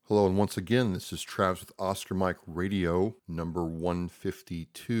Hello, and once again, this is Travis with Oscar Mike Radio, number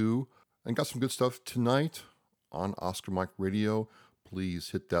 152. And got some good stuff tonight on Oscar Mike Radio. Please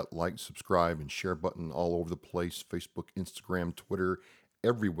hit that like, subscribe, and share button all over the place, Facebook, Instagram, Twitter,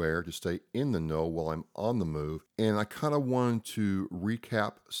 everywhere to stay in the know while I'm on the move. And I kind of wanted to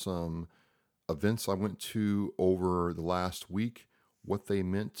recap some events I went to over the last week, what they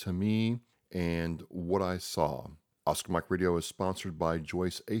meant to me, and what I saw. Oscar Mike Radio is sponsored by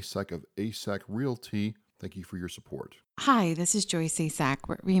Joyce Asack of Asack Realty. Thank you for your support. Hi, this is Joyce Asack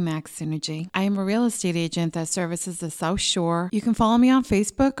with Remax Synergy. I am a real estate agent that services the South Shore. You can follow me on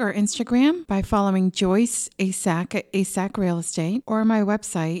Facebook or Instagram by following Joyce Asack at Asack Real Estate or my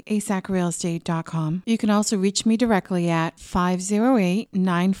website, asackrealestate.com. You can also reach me directly at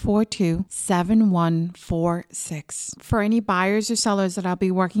 508-942-7146. For any buyers or sellers that I'll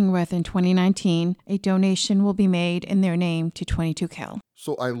be working with in 2019, a donation will be made in their name to 22 Kill.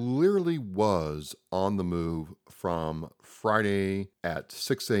 So I literally was on the move from Friday at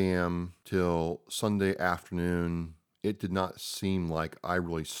 6 a.m. till Sunday afternoon. It did not seem like I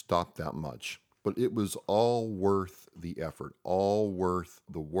really stopped that much, but it was all worth the effort, all worth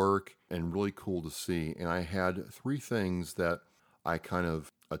the work, and really cool to see. And I had three things that I kind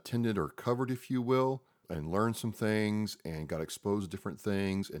of attended or covered, if you will, and learned some things and got exposed to different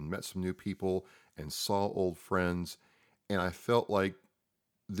things and met some new people and saw old friends. And I felt like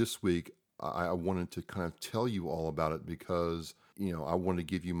this week, I wanted to kind of tell you all about it because, I wanted to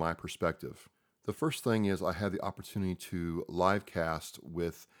give you my perspective. The first thing is I had the opportunity to live cast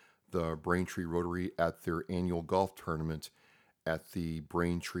with the Braintree Rotary at their annual golf tournament at the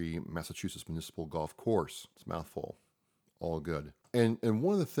Braintree, Massachusetts Municipal Golf Course. It's a mouthful. All good. And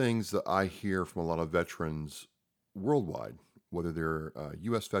one of the things that I hear from a lot of veterans worldwide, whether they're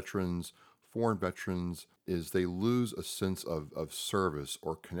U.S. veterans, foreign veterans, is they lose a sense of service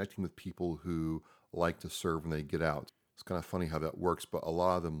or connecting with people who like to serve when they get out. It's kind of funny how that works, but a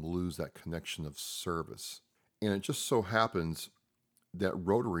lot of them lose that connection of service. And it just so happens that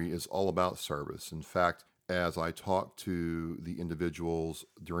Rotary is all about service. In fact, as I talked to the individuals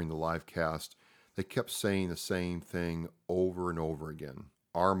during the live cast, they kept saying the same thing over and over again.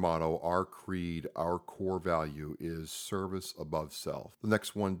 Our motto, our creed, our core value is service above self. The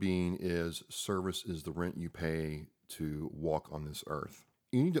next one being is service is the rent you pay to walk on this earth.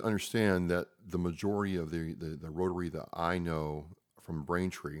 You need to understand that the majority of the Rotary that I know from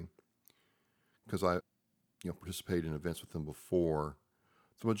Braintree, because I participated in events with them before,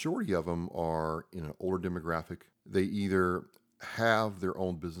 the majority of them are in an older demographic. They either have their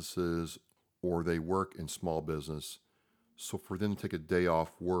own businesses or they work in small business. So for them to take a day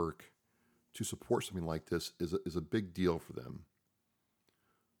off work to support something like this is a big deal for them.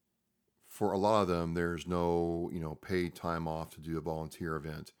 For a lot of them, there's no, paid time off to do a volunteer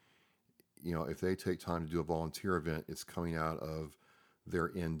event. If they take time to do a volunteer event, it's coming out of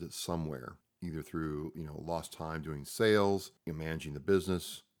their end somewhere, either through, lost time doing sales, managing the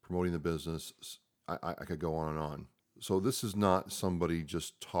business, promoting the business. I could go on and on. So this is not somebody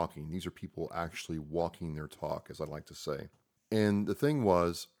just talking. These are people actually walking their talk, as I like to say. And the thing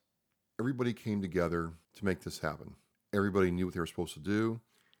was, everybody came together to make this happen. Everybody knew what they were supposed to do.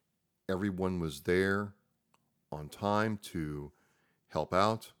 Everyone was there on time to help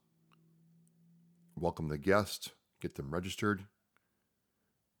out, welcome the guest, get them registered,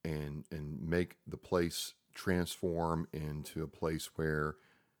 and make the place transform into a place where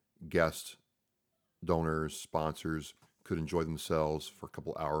guests, donors, sponsors could enjoy themselves for a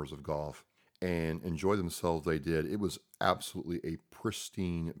couple hours of golf. And enjoy themselves they did. It was absolutely a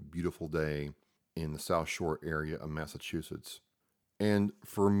pristine, beautiful day in the South Shore area of Massachusetts. And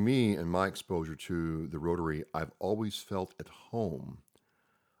for me and my exposure to the Rotary, I've always felt at home.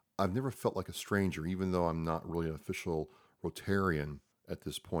 I've never felt like a stranger, even though I'm not really an official Rotarian at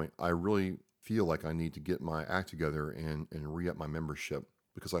this point. I really feel like I need to get my act together and re-up my membership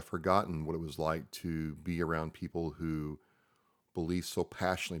because I've forgotten what it was like to be around people who believe so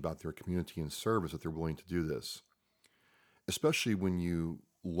passionately about their community and service that they're willing to do this, especially when you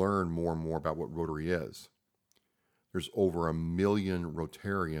learn more and more about what Rotary is. There's over 1 million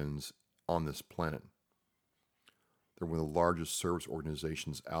Rotarians on this planet. They're one of the largest service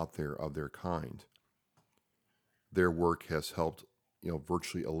organizations out there of their kind. Their work has helped,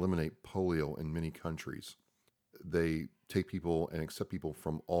 virtually eliminate polio in many countries. They take people and accept people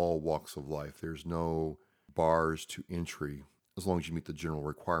from all walks of life. There's no bars to entry as long as you meet the general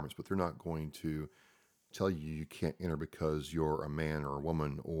requirements, but they're not going to tell you you can't enter because you're a man or a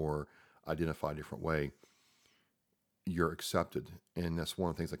woman or identify a different way. You're accepted. And that's one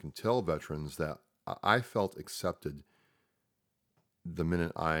of the things I can tell veterans, that I felt accepted the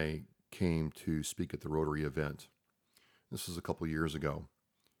minute I came to speak at the Rotary event. This was a couple years ago.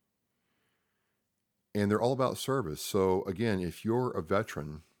 And they're all about service. So, again, if you're a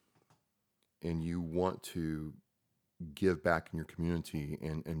veteran and you want to give back in your community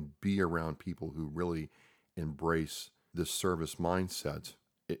and be around people who really embrace this service mindset,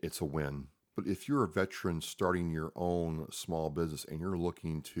 it's a win. But if you're a veteran starting your own small business and you're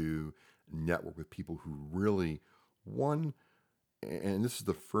looking to network with people who really, one, and this is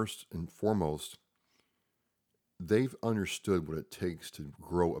the first and foremost, they've understood what it takes to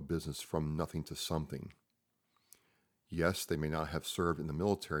grow a business from nothing to something. Yes, they may not have served in the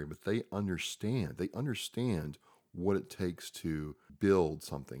military, but they understand. They understand what it takes to build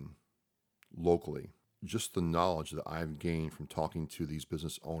something locally. Just the knowledge that I've gained from talking to these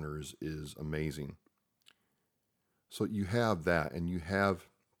business owners is amazing. So you have that, and you have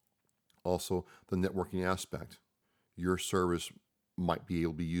also the networking aspect. Your service might be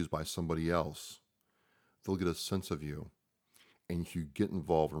able to be used by somebody else. They'll get a sense of you. And if you get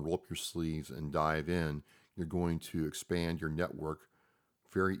involved and roll up your sleeves and dive in, you're going to expand your network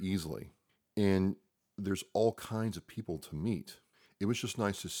very easily. And there's all kinds of people to meet. It was just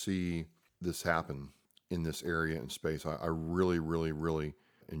nice to see this happen in this area and space. I really, really, really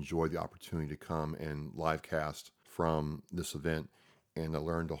enjoyed the opportunity to come and live cast from this event. And I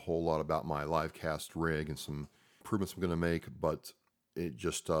learned a whole lot about my live cast rig and some improvements I'm going to make, but it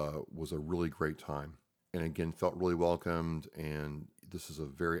just was a really great time. And again, felt really welcomed. And this is a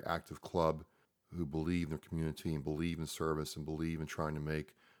very active club who believe in their community and believe in service and believe in trying to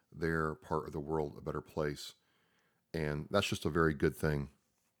make their part of the world a better place. And that's just a very good thing.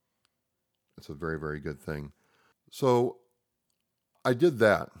 It's a very, very good thing. So I did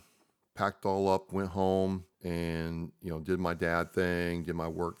that, packed all up, went home, and did my dad thing, did my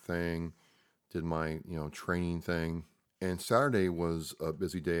work thing, did my training thing. And Saturday was a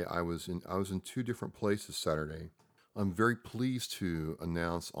busy day. I was in two different places Saturday. I'm very pleased to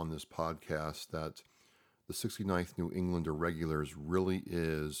announce on this podcast that the 69th New England Irregulars really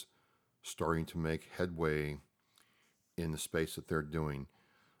is starting to make headway in the space that they're doing.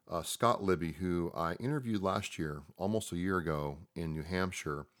 Scott Libby, who I interviewed last year, almost a year ago in New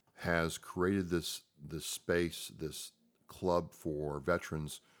Hampshire, has created this space, this club for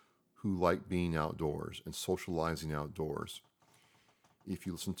veterans who like being outdoors and socializing outdoors. If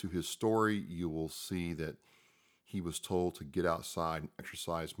you listen to his story, you will see that he was told to get outside and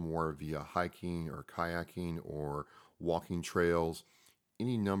exercise more via hiking or kayaking or walking trails,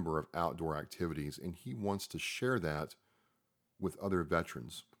 any number of outdoor activities, and he wants to share that with other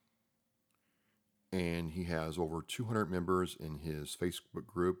veterans. And he has over 200 members in his Facebook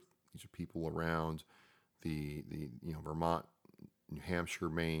group. These are people around the Vermont, New Hampshire,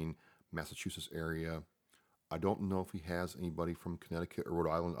 Maine, Massachusetts area. I don't know if he has anybody from Connecticut or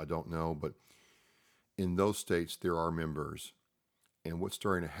Rhode Island. I don't know, but in those states there are members. And what's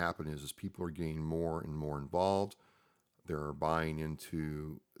starting to happen is people are getting more and more involved. They're buying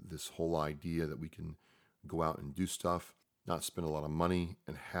into this whole idea that we can go out and do stuff, not spend a lot of money,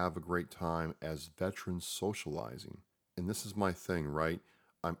 and have a great time as veterans socializing. And this is my thing, right?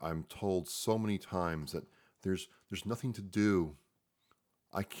 I'm told so many times that there's nothing to do.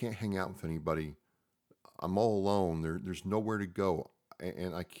 I can't hang out with anybody. I'm all alone. There's nowhere to go.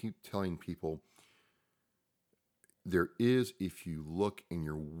 And I keep telling people, there is, if you look and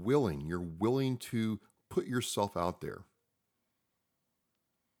you're willing to put yourself out there.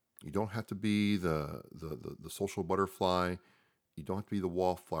 You don't have to be the social butterfly. You don't have to be the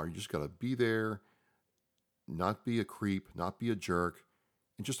wallflower. You just got to be there, not be a creep, not be a jerk,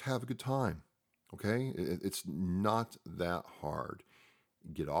 and just have a good time. Okay? It's not that hard.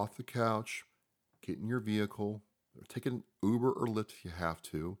 Get off the couch, get in your vehicle, take an Uber or Lyft if you have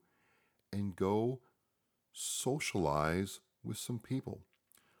to, and go socialize with some people.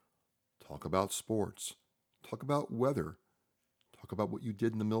 Talk about sports. Talk about weather. Talk about what you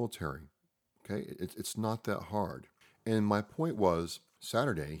did in the military. Okay? It's not that hard. And my point was,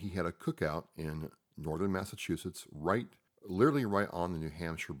 Saturday, he had a cookout in northern Massachusetts, literally right on the New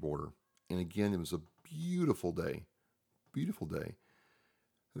Hampshire border. And again, it was a beautiful day. Beautiful day.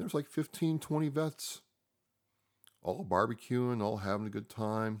 And there was like 15, 20 vets, all barbecuing, all having a good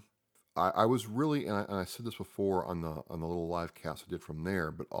time. I was really, and I said this before on the little live cast I did from there,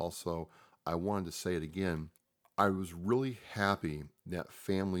 but also I wanted to say it again. I was really happy that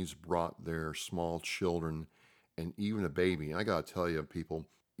families brought their small children and even a baby. And I got to tell you, people,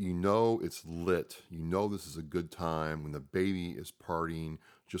 it's lit. This is a good time when the baby is partying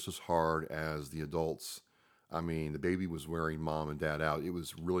just as hard as the adults. I mean, the baby was wearing mom and dad out. It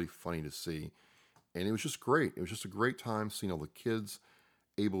was really funny to see. And it was just great. It was just a great time seeing all the kids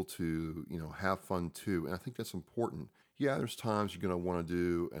able to, have fun too. And I think that's important. Yeah, there's times you're going to want to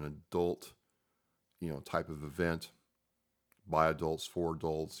do an adult, type of event by adults, for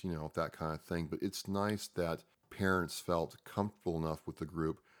adults, that kind of thing. But it's nice that parents felt comfortable enough with the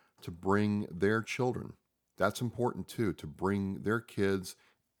group to bring their children. That's important too, to bring their kids.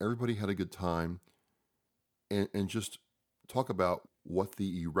 Everybody had a good time and just talk about what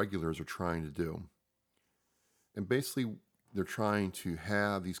the irregulars are trying to do. And basically, they're trying to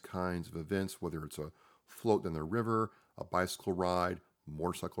have these kinds of events, whether it's a float down the river, a bicycle ride,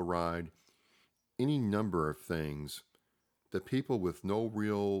 motorcycle ride, any number of things that people with no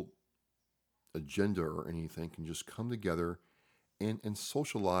real agenda or anything can just come together and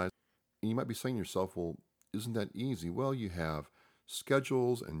socialize. And you might be saying to yourself, well, isn't that easy? Well, you have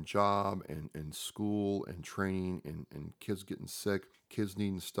schedules and job and school and training and kids getting sick, kids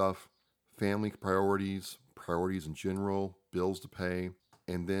needing stuff, family priorities in general, bills to pay,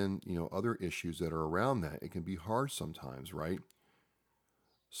 and then, other issues that are around that. It can be hard sometimes, right?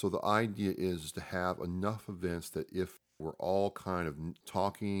 So the idea is to have enough events that if we're all kind of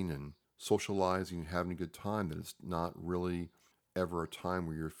talking and socializing and having a good time, that it's not really ever a time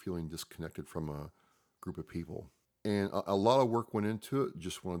where you're feeling disconnected from a group of people. And a lot of work went into it.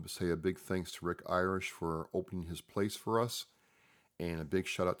 Just wanted to say a big thanks to Rick Irish for opening his place for us. And a big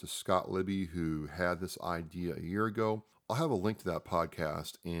shout out to Scott Libby, who had this idea a year ago. I'll have a link to that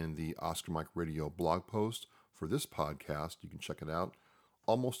podcast in the Oscar Mike Radio blog post for this podcast. You can check it out.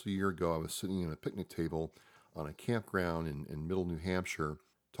 Almost a year ago, I was sitting at a picnic table on a campground in Middle New Hampshire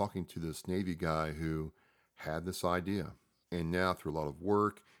talking to this Navy guy who had this idea. And now, through a lot of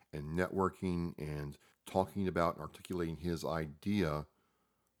work and networking and talking about and articulating his idea,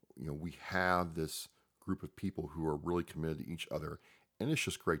 we have this group of people who are really committed to each other. And it's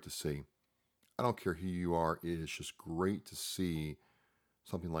just great to see. I don't care who you are, it is just great to see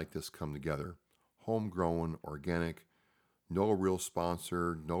something like this come together. Homegrown, organic, no real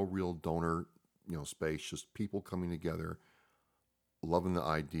sponsor, no real donor, space, just people coming together, loving the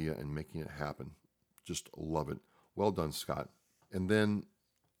idea and making it happen. Just love it. Well done, Scott. And then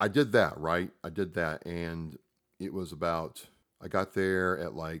I did that, right? I did that. And it was I got there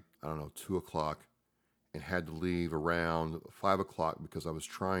at 2 o'clock and had to leave around 5 o'clock because I was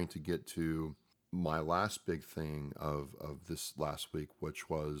trying to get to my last big thing of this last week, which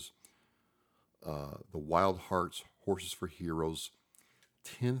was the Wild Hearts Horses for Heroes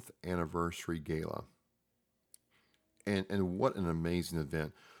 10th anniversary gala. And what an amazing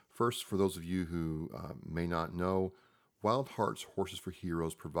event. First, for those of you who may not know, Wild Hearts Horses for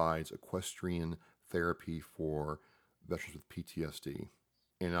Heroes provides equestrian therapy for veterans with PTSD.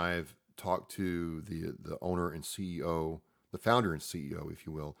 And I've talked to the owner and CEO, the founder and CEO, if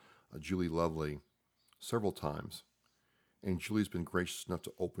you will, Julie Lovely, several times. And Julie's been gracious enough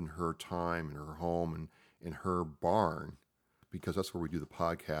to open her time in her home and in her barn, because that's where we do the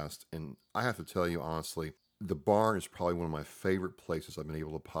podcast. And I have to tell you honestly, the barn is probably one of my favorite places I've been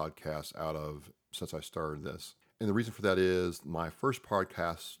able to podcast out of since I started this. And the reason for that is my first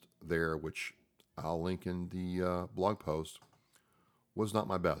podcast there, which I'll link in the blog post, was not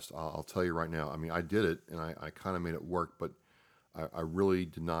my best. I'll tell you right now. I mean, I did it and I kind of made it work, but I really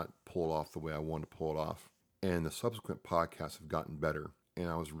did not pull it off the way I wanted to pull it off. And the subsequent podcasts have gotten better. And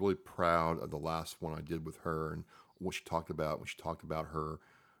I was really proud of the last one I did with her and what she talked about when she talked about her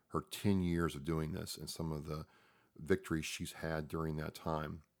 10 years of doing this and some of the victories she's had during that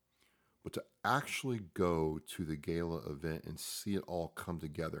time. But to actually go to the gala event and see it all come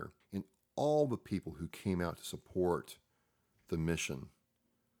together and all the people who came out to support the mission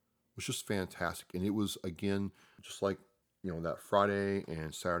was just fantastic. And it was, again, just like, that Friday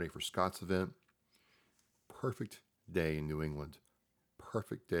and Saturday for Scott's event, perfect day in New England.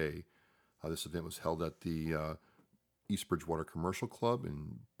 Perfect day. This event was held at the East Bridgewater Commercial Club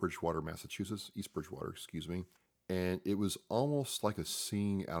in Bridgewater, Massachusetts. East Bridgewater, excuse me. And it was almost like a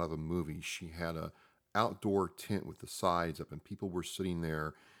scene out of a movie. She had a outdoor tent with the sides up, and people were sitting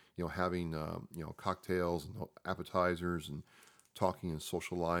there, having cocktails and appetizers and talking and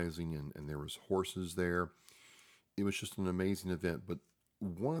socializing, and there was horses there. It was just an amazing event. But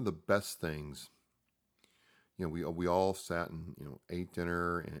one of the best things, we all sat and ate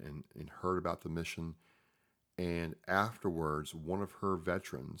dinner and heard about the mission. And afterwards, one of her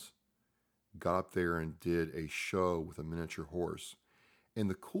veterans got up there and did a show with a miniature horse. And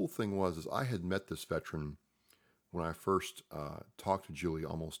the cool thing is I had met this veteran when I first talked to Julie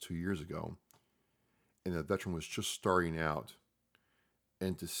almost 2 years ago. And the veteran was just starting out.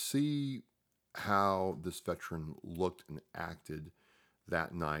 And to see how this veteran looked and acted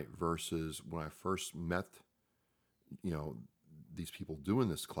that night versus when I first met, these people doing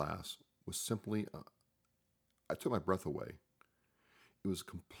this class was simply, I took my breath away. It was a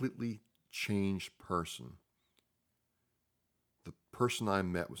completely changed person. The person I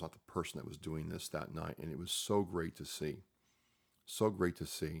met was not the person that was doing this that night, and it was so great to see. So great to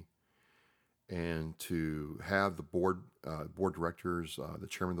see. And to have the board directors, the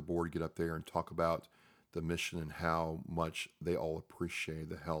chairman of the board, get up there and talk about the mission and how much they all appreciate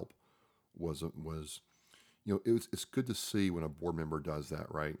the help was it's good to see when a board member does that,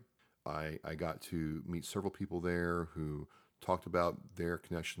 right? I got to meet several people there who talked about their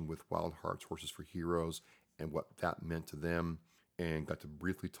connection with Wild Hearts Horses for Heroes and what that meant to them, and got to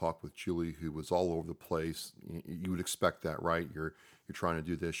briefly talk with Julie, who was all over the place. You would expect that, right? You're trying to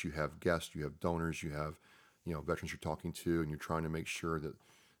do this. You have guests, you have donors, you have veterans you're talking to, and you're trying to make sure that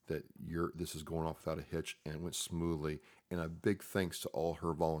this is going off without a hitch, and it went smoothly. And a big thanks to all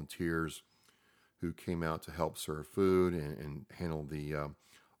her volunteers who came out to help serve food and handle the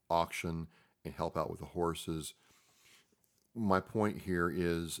auction and help out with the horses. My point here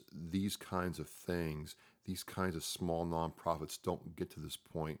is these kinds of things, these kinds of small nonprofits don't get to this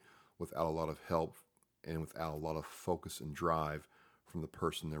point without a lot of help and without a lot of focus and drive from the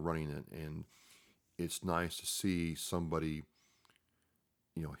person they're running it. And it's nice to see somebody,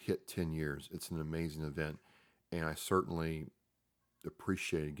 hit 10 years. It's an amazing event. And I certainly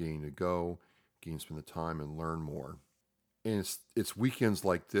appreciated getting to go, getting to spend the time and learn more. And it's weekends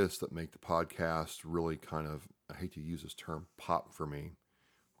like this that make the podcast really kind of, I hate to use this term, pop for me,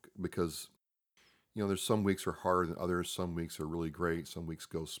 because there's some weeks are harder than others. Some weeks are really great. Some weeks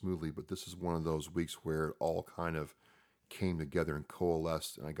go smoothly. But this is one of those weeks where it all kind of came together and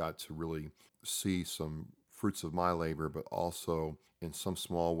coalesced, and I got to really see some fruits of my labor, but also in some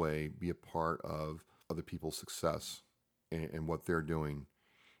small way be a part of other people's success and what they're doing.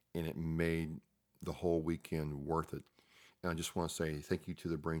 And it made the whole weekend worth it. And I just want to say thank you to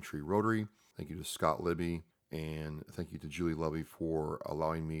the Braintree Rotary. Thank you to Scott Libby. And thank you to Julie Lovey for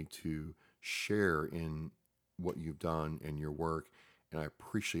allowing me to share in what you've done and your work. And I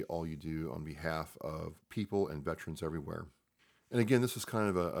appreciate all you do on behalf of people and veterans everywhere. And again, this is kind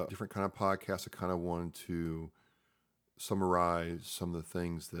of a different kind of podcast. I kind of wanted to summarize some of the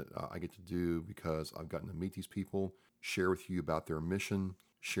things that I get to do because I've gotten to meet these people, share with you about their mission,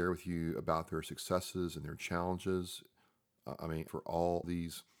 share with you about their successes and their challenges. For all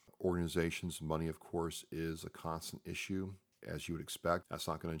these organizations, money, of course, is a constant issue, as you would expect. That's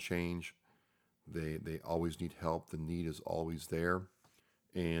not going to change. They always need help. The need is always there.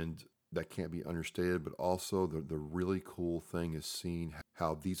 And that can't be understated. But also the really cool thing is seeing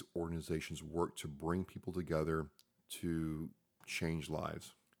how these organizations work to bring people together to change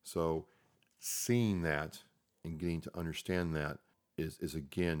lives. So seeing that and getting to understand that is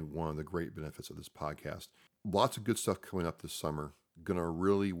again, one of the great benefits of this podcast. Lots of good stuff coming up this summer. Going to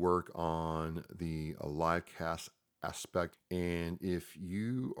really work on the live cast aspect. And if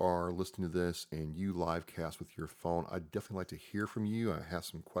you are listening to this and you live cast with your phone, I'd definitely like to hear from you. I have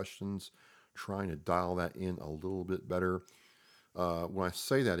some questions, trying to dial that in a little bit better. When I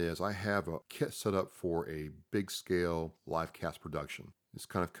say that is, I have a kit set up for a big scale live cast production. It's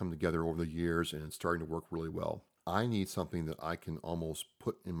kind of come together over the years and it's starting to work really well. I need something that I can almost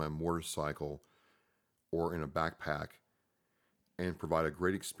put in my motorcycle or in a backpack and provide a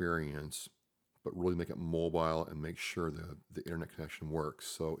great experience, but really make it mobile and make sure the internet connection works.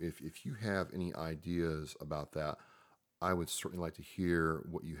 So if you have any ideas about that, I would certainly like to hear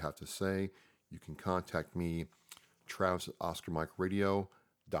what you have to say. You can contact me, Travis at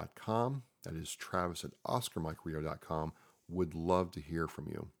OscarMikeRadio.com. That is Travis at OscarMikeRadio.com. Would love to hear from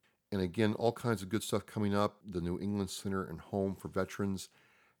you. And again, all kinds of good stuff coming up. The New England Center and Home for Veterans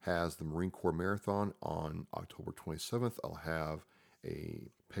has the Marine Corps Marathon on October 27th. I'll have a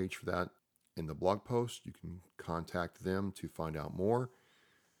page for that in the blog post. You can contact them to find out more.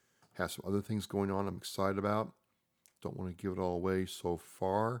 Have some other things going on I'm excited about. Don't want to give it all away so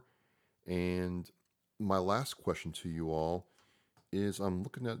far. And my last question to you all is I'm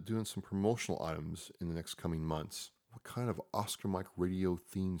looking at doing some promotional items in the next coming months. What kind of Oscar Mike Radio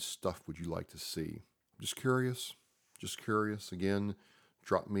themed stuff would you like to see? Just curious. Again,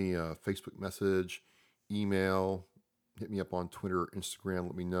 drop me a Facebook message, email, hit me up on Twitter or Instagram.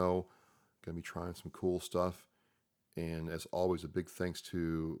 Let me know. Going to be trying some cool stuff. And as always, a big thanks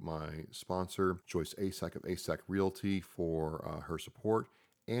to my sponsor, Joyce Asack of Asack Realty, for her support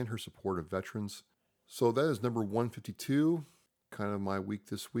and her support of veterans. So that is number 152, kind of my week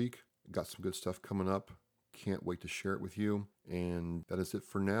this week. Got some good stuff coming up. Can't wait to share it with you. And that is it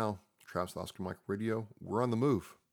for now. Travis Oscar Mike Radio. We're on the move.